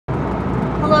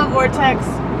vortex.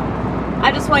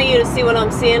 I just want you to see what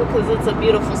I'm seeing because it's a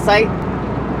beautiful sight.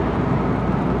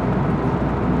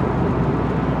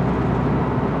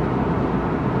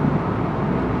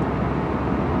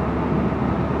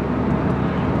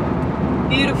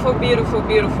 Beautiful, beautiful,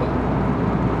 beautiful.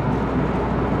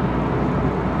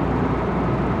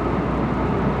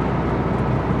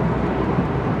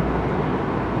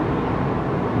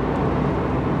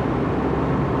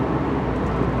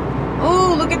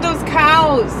 Oh, look at those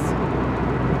cows.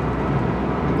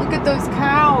 Look at those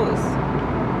cows.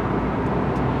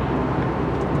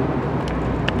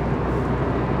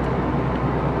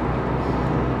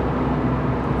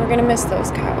 We're gonna miss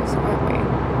those cows, aren't we?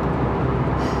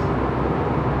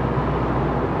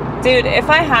 Dude, if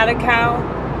I had a cow,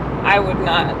 I would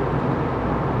not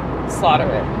slaughter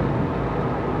it.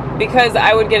 Because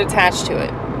I would get attached to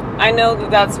it. I know that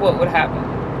that's what would happen.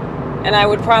 And I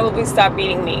would probably stop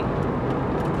eating meat.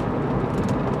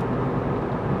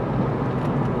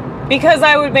 Because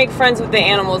I would make friends with the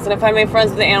animals. And if I made friends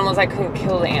with the animals, I couldn't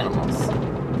kill the animals.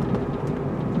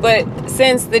 But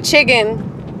since the chicken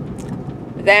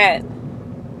that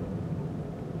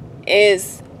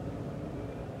is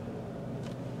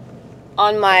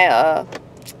on my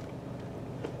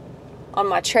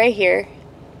tray here,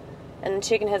 and the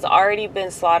chicken has already been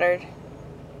slaughtered,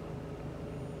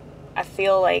 I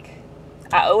feel like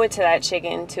I owe it to that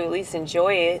chicken to at least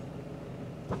enjoy it.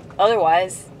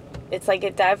 Otherwise, it's like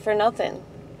it died for nothing,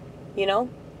 you know?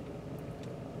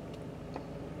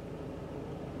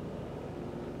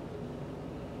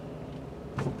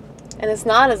 And it's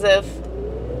not as if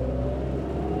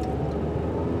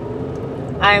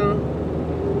I'm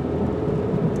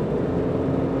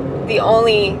the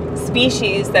only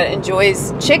species that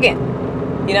enjoys chicken,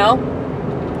 you know?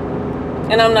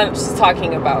 And I'm not just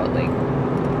talking about like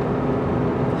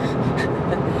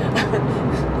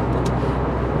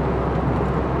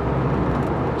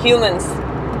humans.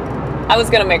 I was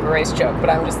gonna make a race joke, but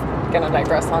I'm just gonna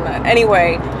digress on that.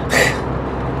 Anyway.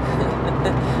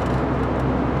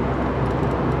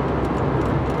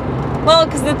 Well,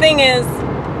 because the thing is,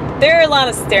 there are a lot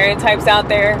of stereotypes out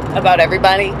there about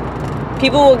everybody.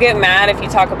 People will get mad if you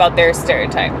talk about their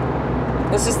stereotype.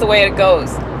 It's just the way it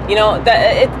goes. You know,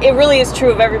 that it really is true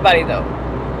of everybody, though.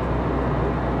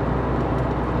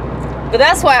 But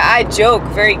that's why I joke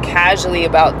very casually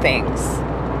about things.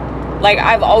 Like,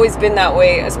 I've always been that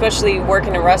way, especially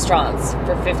working in restaurants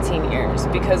for 15 years.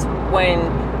 Because when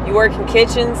you work in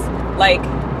kitchens, like,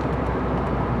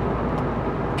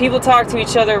 people talk to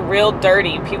each other real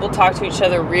dirty. People talk to each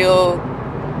other real,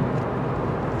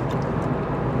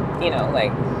 you know,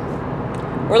 like,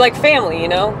 we're like family, you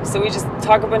know? So we just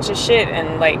talk a bunch of shit,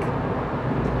 and, like,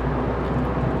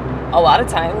 a lot of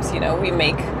times, you know, we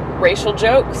make racial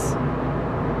jokes.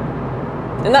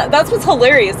 And that's what's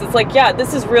hilarious. It's like, yeah,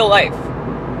 this is real life.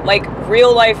 Like,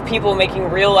 real life people making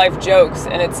real life jokes,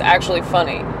 and it's actually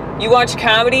funny. You watch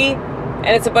comedy, and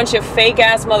it's a bunch of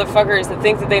fake-ass motherfuckers that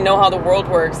think that they know how the world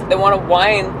works. They want to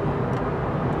whine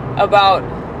about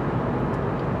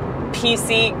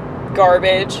PC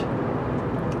garbage,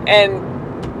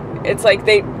 and it's like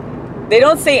they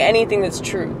don't say anything that's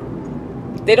true.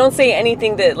 They don't say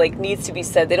anything that, like, needs to be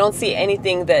said. They don't see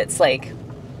anything that's, like,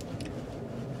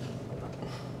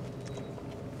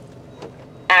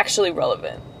 actually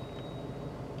relevant.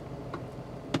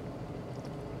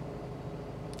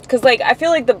 Because, like, I feel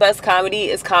like the best comedy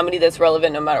is comedy that's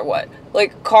relevant no matter what.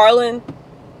 Like, Carlin,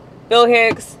 Bill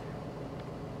Hicks,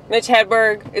 Mitch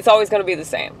Hedberg, it's always going to be the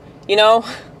same, you know?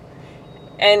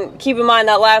 And keep in mind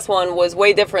that last one was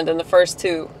way different than the first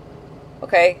two,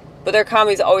 okay? But their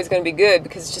comedy's always going to be good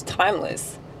because it's just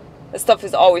timeless. That stuff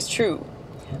is always true.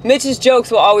 Mitch's jokes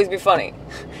will always be funny,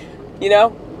 you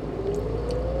know?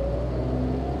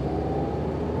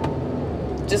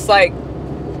 Just like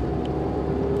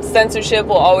censorship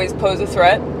will always pose a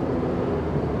threat.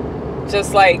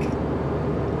 Just like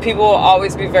people will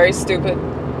always be very stupid.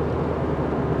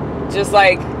 Just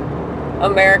like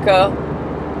America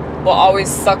will always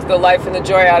suck the life and the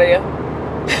joy out of you.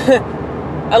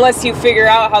 Unless you figure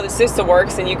out how the system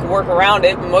works and you can work around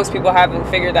it. But most people haven't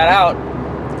figured that out.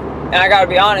 And I gotta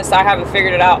be honest, I haven't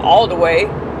figured it out all the way.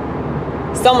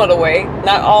 Some of the way,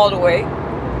 not all the way.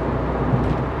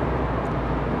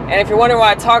 And if you're wondering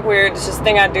why I talk weird, it's just a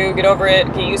thing I do. Get over it,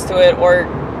 get used to it, or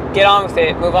get on with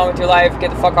it. Move on with your life, get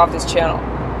the fuck off this channel.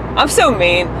 I'm so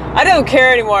mean. I don't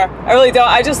care anymore. I really don't.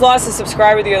 I just lost a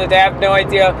subscriber the other day. I have no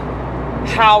idea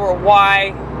how or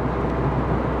why.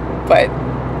 But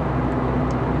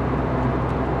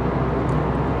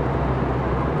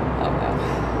I don't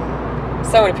know.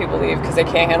 So many people leave because they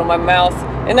can't handle my mouth.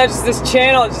 And not just this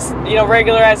channel, just, you know,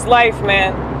 regular ass life,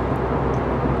 man.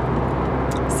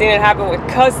 Seen it happen with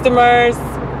customers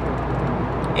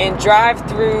in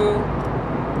drive-thru.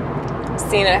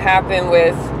 Seen it happen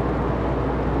with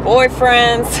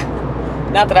boyfriends.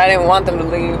 Not that I didn't want them to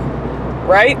leave.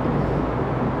 Right?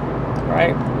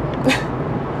 Right?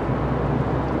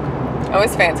 Oh,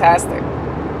 it's fantastic.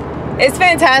 It's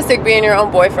fantastic being your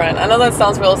own boyfriend. I know that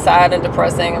sounds real sad and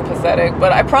depressing and pathetic,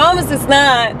 but I promise it's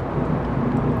not.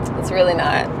 It's really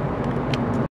not.